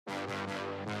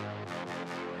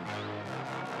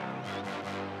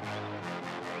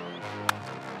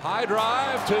High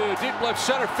drive to deep left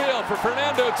center field for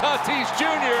Fernando Tatis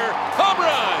Jr. Home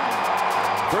run!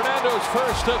 Fernando's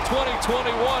first of 2021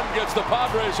 gets the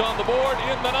Padres on the board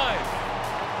in the ninth.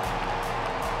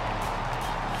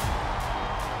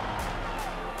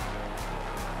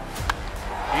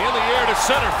 In the air to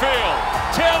center field.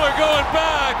 Taylor going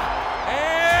back.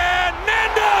 And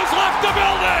Nando's left the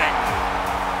building!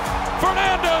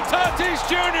 Fernando Tatis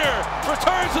Jr.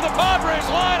 returns to the Padres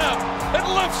lineup and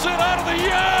lifts it out of the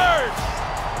yard.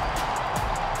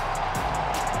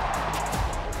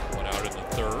 One out in the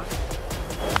third.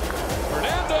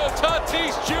 Fernando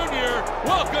Tatis Jr.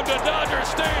 welcome to Dodger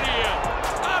Stadium.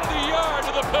 Out of the yard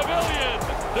to the pavilion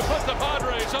to put the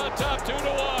Padres on top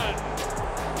 2-1.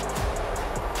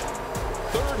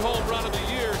 Third home run of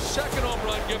the year, second home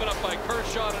run given up by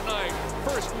Kershaw tonight.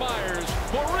 First Myers,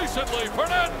 more recently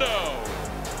Fernando.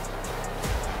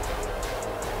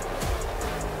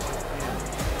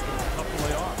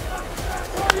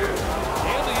 In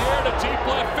the air to deep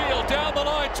left field, down the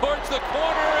line towards the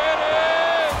corner, it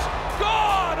is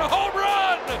gone! A home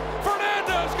run!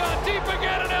 Fernando's gone deep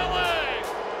again in LA!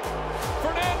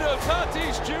 Fernando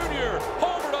Tatis Jr.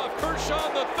 homered off Kershaw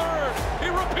in the third. He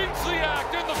repeats the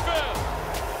act in the fifth.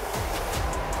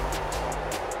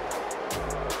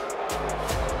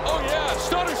 Oh yeah,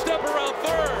 stutter step around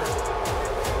third.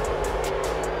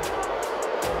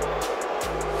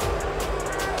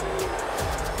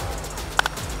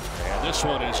 And this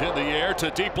one is in the air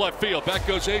to deep left field. Back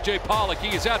goes A.J. Pollock.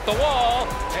 He is at the wall.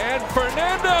 And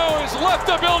Fernando has left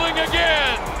the building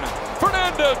again.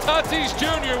 Fernando Tatis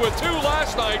Jr. with 2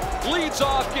 last night leads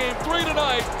off game 3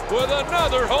 tonight with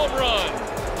another home run.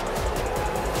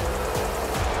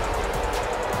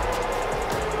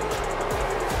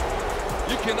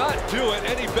 You cannot do it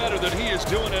any better than he is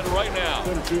doing it right now.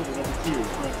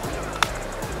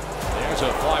 There's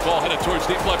a fly ball headed towards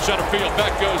deep left center field.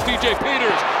 Back goes DJ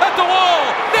Peters at the wall.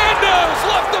 Nando's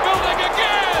left the building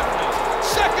again.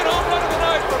 Second home run of the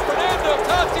night for Fernando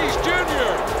Tatis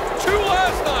Jr. 2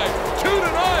 last night, 2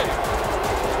 tonight.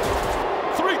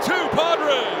 3-2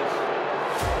 Padres.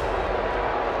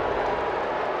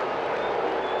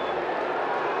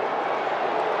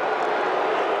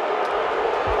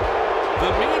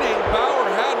 The meeting Bauer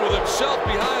had with himself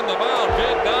behind the mound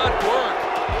did not work.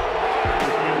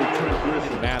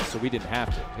 Math, so we didn't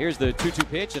have to. Here's the 2-2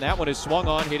 pitch, and that one is swung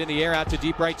on, hit in the air out to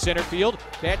deep right center field.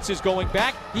 Betts is going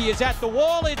back. He is at the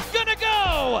wall. It's gonna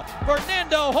go!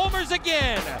 Fernando homers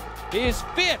again. His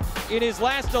 5th in his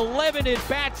last 11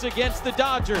 at-bats against the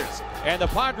Dodgers. And the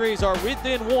Padres are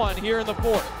within 1 here in the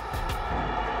 4th.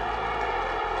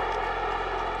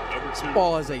 This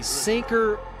ball has a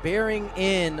sinker bearing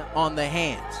in on the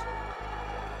hands.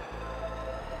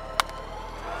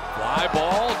 Fly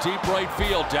ball, deep right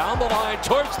field, down the line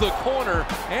towards the corner,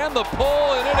 and the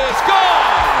pull, and it is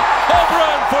gone! Home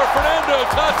run for Fernando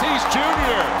Tatis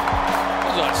Jr.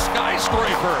 This is a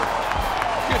skyscraper.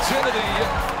 Gets into the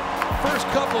first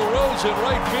couple rows in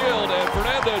right field, and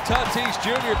Fernando Tatis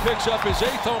Jr. picks up his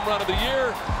 8th home run of the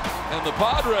year, and the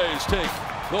Padres take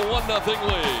the 1-0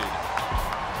 lead.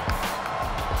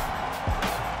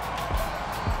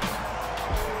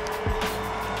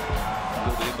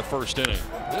 In the first inning.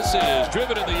 This is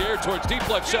driven in the air towards deep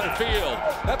left center field.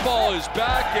 That ball is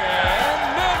back,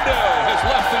 and Nando has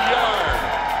left the yard.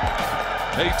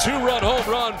 A 2-run home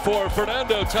run for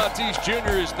Fernando Tatis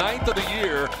Jr., his 9th of the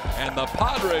year, and the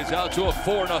Padres out to a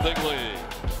 4-0 lead.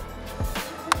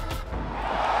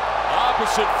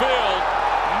 Opposite field,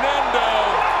 Nando,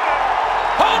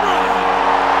 home run!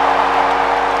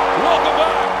 Welcome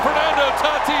back, Fernando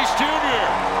Tatis Jr.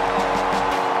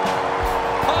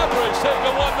 Padres take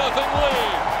a 1-0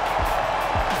 lead.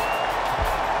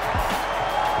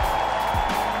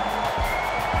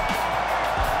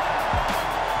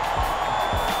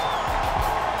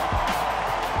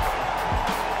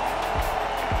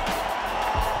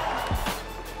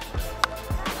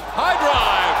 High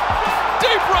drive,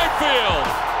 deep right field.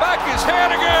 Back is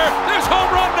Haniger. There's home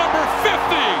run number 50.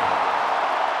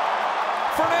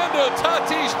 Fernando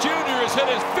Tatis Jr. has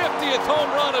hit his 50th home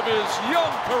run of his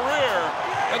young career,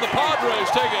 and the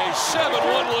Padres take a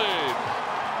 7-1 lead.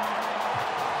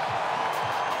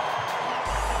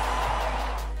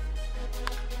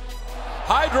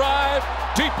 High drive,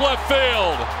 deep left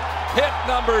field. Hit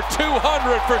number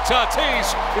 200 for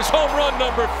Tatis, his home run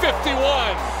number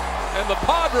 51. And the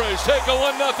Padres take a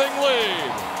 1-0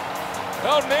 lead.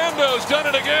 Now Nando's done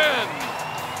it again.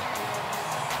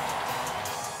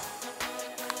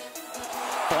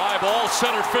 Fly ball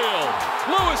center field.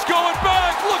 Lewis going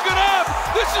back, looking up.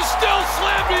 This is still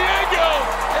Slam Diego.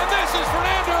 And this is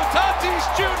Fernando Tatis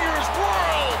Jr.'s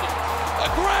world. A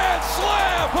grand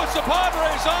slam.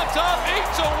 Padres on top,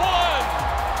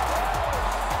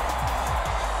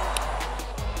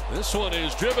 8-1. This one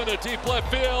is driven to deep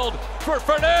left field for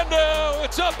Fernando.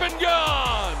 It's up and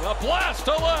gone. A blast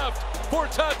to left for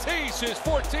Tatis, his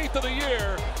 14th of the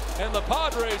year, and the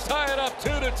Padres tie it up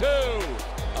 2-2.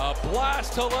 A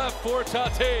blast to left for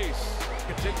Tatis.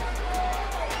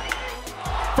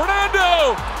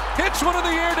 Fernando hits one in the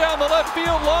air down the left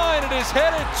field line. It is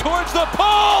headed towards the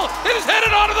pole. It is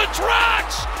headed onto the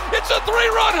tracks. It's a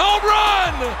 3-run home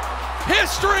run.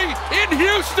 History in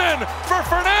Houston for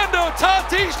Fernando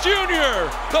Tatis Jr.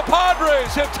 The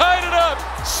Padres have tied it up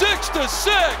 6-6.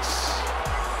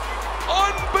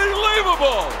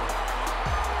 Unbelievable.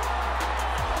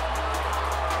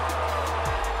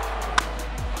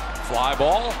 Fly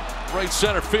ball, right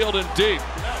center field and deep.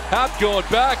 Out going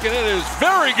back, and it is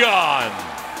very gone.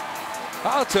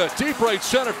 Out to deep right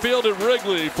center field at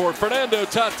Wrigley for Fernando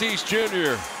Tatis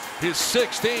Jr. His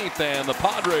 16th, and the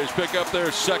Padres pick up their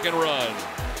second run.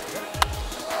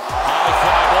 High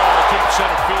fly ball, deep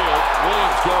center field.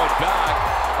 Williams going back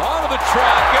onto the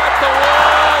track at the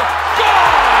wall.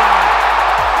 Gone!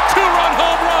 Two-run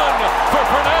home run for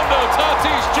Fernando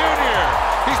Tatis Jr.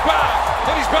 He's back,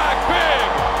 and he's back big.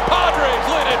 Padres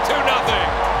lead it 2-0.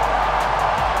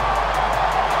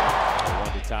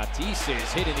 Tatis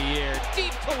is hit in the air,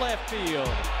 deep to left field.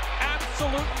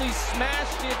 Absolutely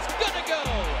smashed. It's gonna go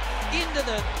into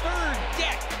the third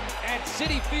deck at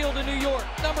Citi Field in New York.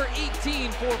 Number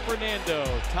 18 for Fernando.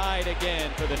 Tied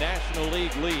again for the National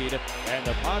League lead, and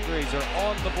the Padres are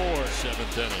on the board.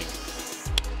 7th inning.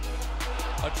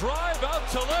 A drive out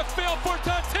to left field for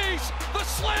Tatis. The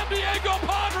Slam Diego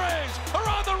Padres are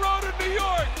on the road in New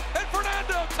York, and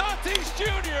Fernando Tatis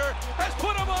Jr. has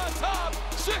put them on top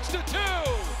 6-2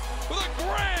 with a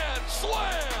grand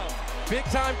slam. Big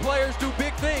time players do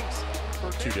big things.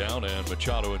 2 down, and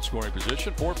Machado in scoring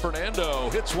position for Fernando.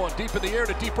 Hits one deep in the air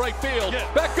to deep right field.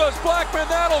 Yeah. Back goes Blackman,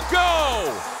 that'll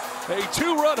go. A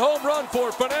 2-run home run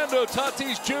for Fernando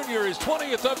Tatis Jr., his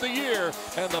 20th of the year,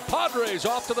 and the Padres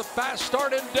off to the fast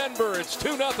start in Denver. It's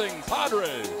 2-0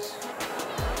 Padres.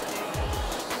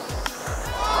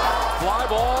 Fly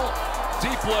ball,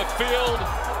 deep left field,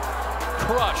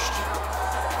 crushed.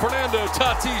 Fernando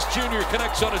Tatis Jr.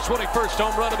 connects on his 21st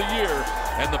home run of the year,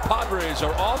 and the Padres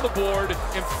are on the board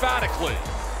emphatically.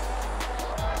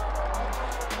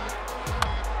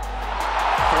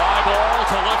 Fly ball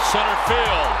to left center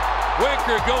field.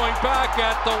 Winker going back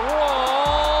at the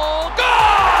wall.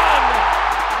 Gone!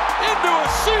 Into a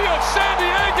sea of San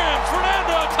Diegans.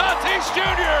 Fernando Tatis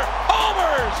Jr.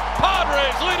 homers.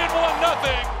 Padres lead it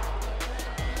 1-0.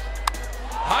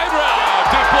 High drive,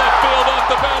 deep left field off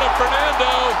the bat of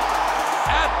Fernando.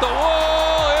 At the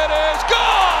wall, it is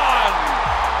gone!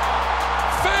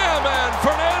 Pham and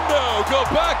Fernando go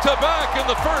back-to-back in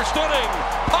the first inning.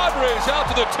 Padres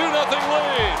out to the 2-0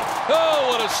 lead.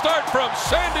 Oh, what a start from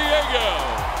San Diego.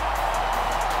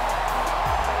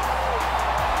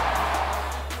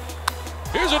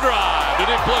 Here's a drive to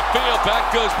deep left field.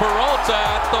 Back goes Peralta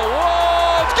at the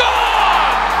wall. It's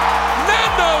gone!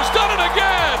 Nando's done it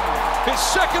again. His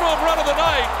second home run of the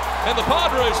night, and the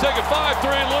Padres take a 5-3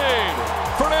 lead.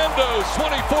 Fernando's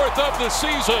 24th of the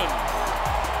season.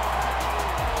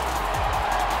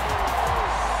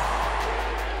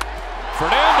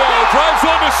 Fernando drives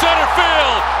one to center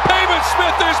field. Pavin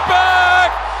Smith is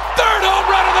back. Third home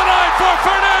run of the night for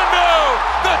Fernando.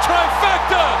 The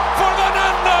trifecta for the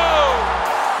Nando.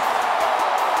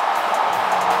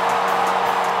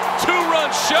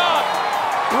 Two-run shot.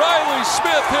 Riley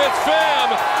Smith hits Pham,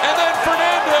 and then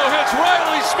Fernando hits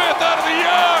Riley Smith out of the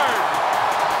yard.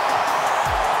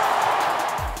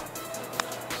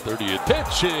 30th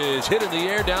pitch is hit in the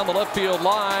air down the left field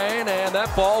line, and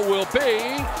that ball will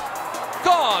be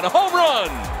gone. A home run.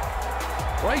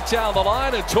 Right down the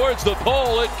line and towards the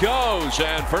pole it goes,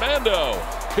 and Fernando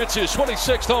hits his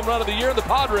 26th home run of the year, and the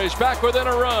Padres back within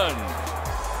a run.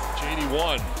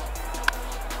 JD1.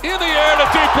 In the air to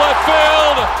deep left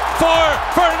field for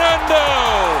Fernando.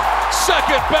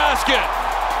 Second basket.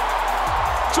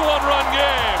 It's a one-run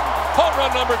game. Home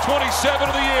run number 27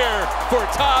 of the year for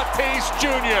Tatis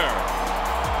Jr.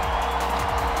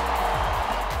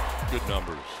 Good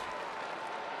numbers.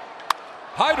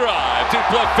 High drive, deep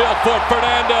left field for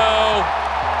Fernando.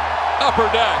 Upper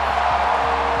deck.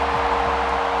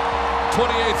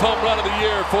 28th home run of the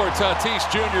year for Tatis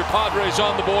Jr. Padres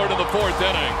on the board in the 4th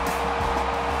inning.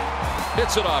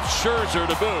 Hits it off Scherzer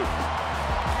to boot.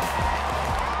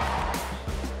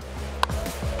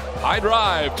 High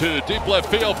drive to deep left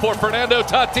field for Fernando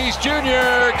Tatis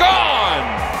Jr. Gone!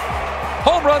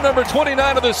 Home run number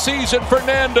 29 of the season,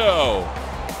 Fernando.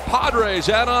 Padres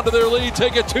add on to their lead,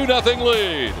 take a 2-0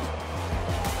 lead.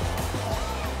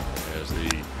 As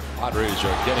the Padres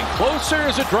are getting closer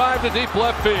as a drive to deep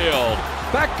left field.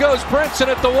 Back goes Brinson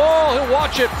at the wall. He'll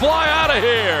watch it fly out of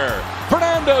here.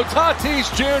 Fernando Tatis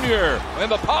Jr.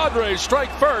 and the Padres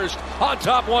strike first on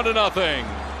top 1-0.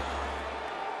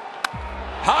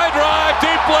 High drive,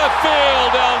 deep left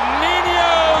field. El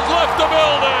Nino's left the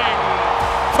building.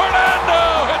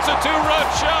 Fernando hits a 2-run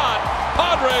shot.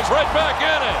 Padres right back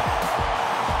in it.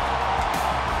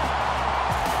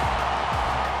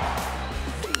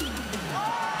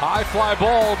 High fly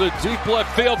ball to deep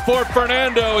left field for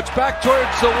Fernando. It's back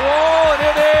towards the wall, and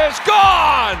it is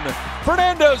gone!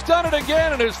 Fernando's done it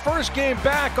again in his first game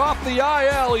back off the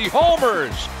IL. He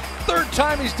homers. Third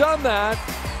time he's done that.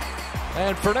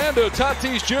 And Fernando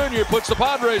Tatis Jr. puts the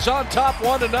Padres on top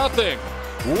 1-0.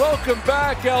 Welcome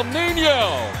back, El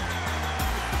Nino.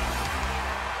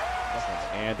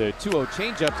 And the 2-0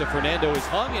 changeup to Fernando is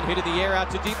hung and hit in the air out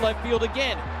to deep left field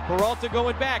again. Peralta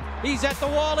going back. He's at the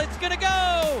wall. It's going to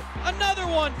go. Another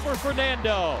one for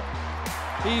Fernando.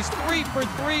 He's 3 for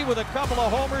 3 with a couple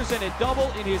of homers and a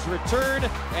double in his return.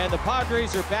 And the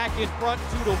Padres are back in front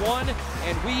 2-1.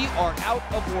 And we are out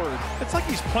of word. It's like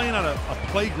he's playing on a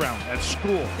playground at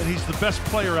school, and he's the best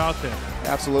player out there.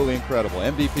 Absolutely incredible.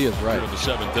 MVP is right. Here in the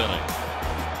 7th inning.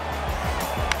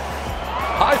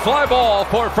 High fly ball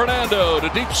for Fernando to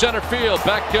deep center field.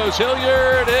 Back goes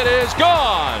Hilliard. It is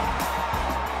gone.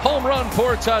 Home run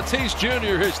for Tatis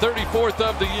Jr., his 34th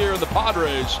of the year, and the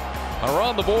Padres are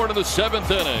on the board in the 7th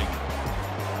inning.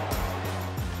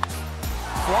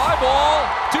 Fly ball,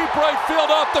 deep right field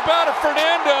off the bat of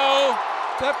Fernando.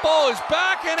 That ball is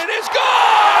back, and it is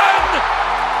gone!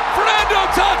 Fernando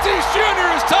Tatis Jr.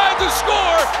 has tied the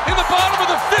score in the bottom of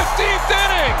the 15th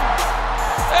inning.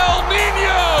 El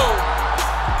Nino!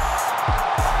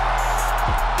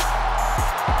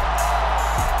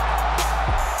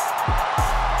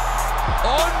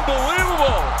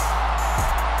 Unbelievable!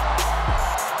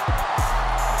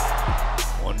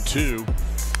 1-2.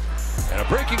 And a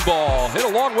breaking ball hit a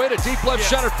long way to deep left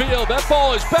center field. That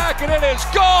ball is back and it is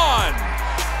gone!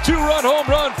 2-run home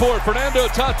run for Fernando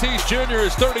Tatis Jr.,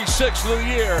 his 36th of the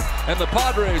year. And the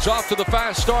Padres off to the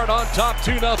fast start on top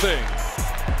 2-0.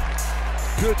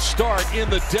 Good start in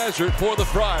the desert for the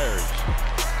Friars.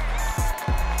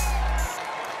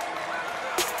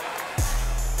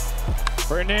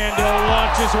 Fernando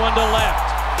launches one to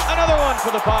left. Another one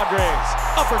for the Padres.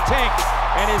 Upper tank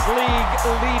and his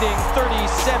league-leading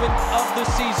 37th of the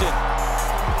season.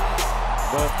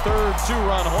 The third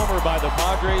 2-run homer by the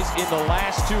Padres in the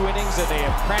last 2 innings, and they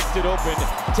have cracked it open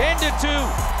 10-2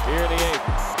 here in the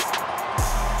 8th.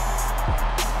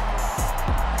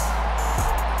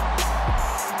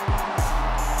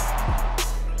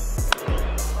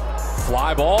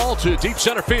 Fly ball to deep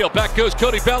center field. Back goes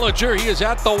Cody Bellinger. He is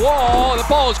at the wall. The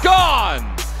ball is gone.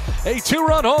 A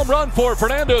 2-run home run for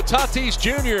Fernando Tatis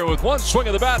Jr. With one swing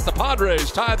of the bat, the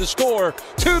Padres tie the score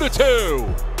 2-2.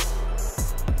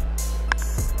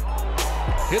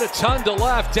 Hit a ton to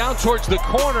left, down towards the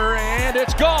corner, and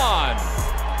it's gone.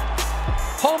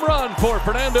 Home run for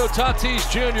Fernando Tatis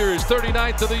Jr., his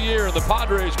 39th of the year, and the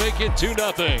Padres make it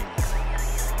 2-0.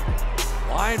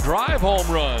 Line drive home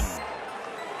run.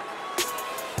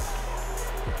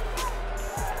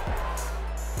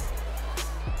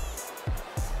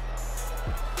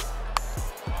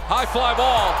 High fly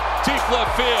ball, deep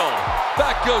left field.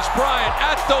 Back goes Bryant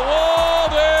at the wall.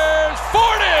 There's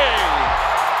 40!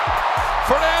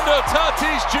 Fernando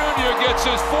Tatis Jr. gets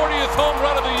his 40th home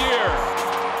run of the year.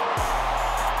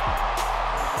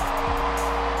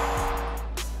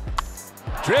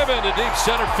 Driven to deep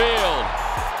center field.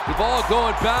 The ball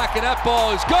going back, and that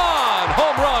ball is gone.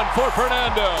 Home run for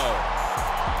Fernando.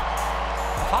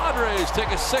 Padres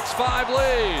take a 6-5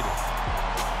 lead.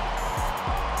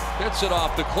 Hits it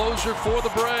off the closer for the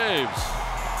Braves.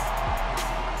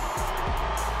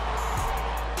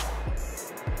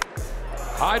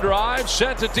 High drive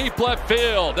sent to deep left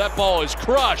field. That ball is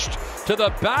crushed to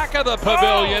the back of the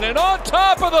pavilion and on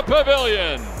top of the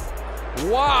pavilion.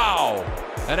 Wow.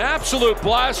 An absolute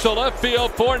blast to left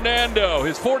field for Fernando.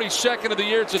 His 42nd of the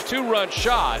year. It's a 2-run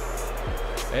shot.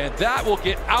 And that will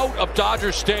get out of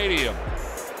Dodger Stadium.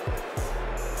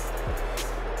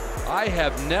 I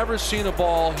have never seen a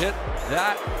ball hit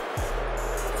that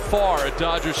far at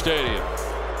Dodger Stadium.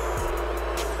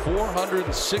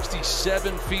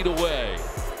 467 feet away.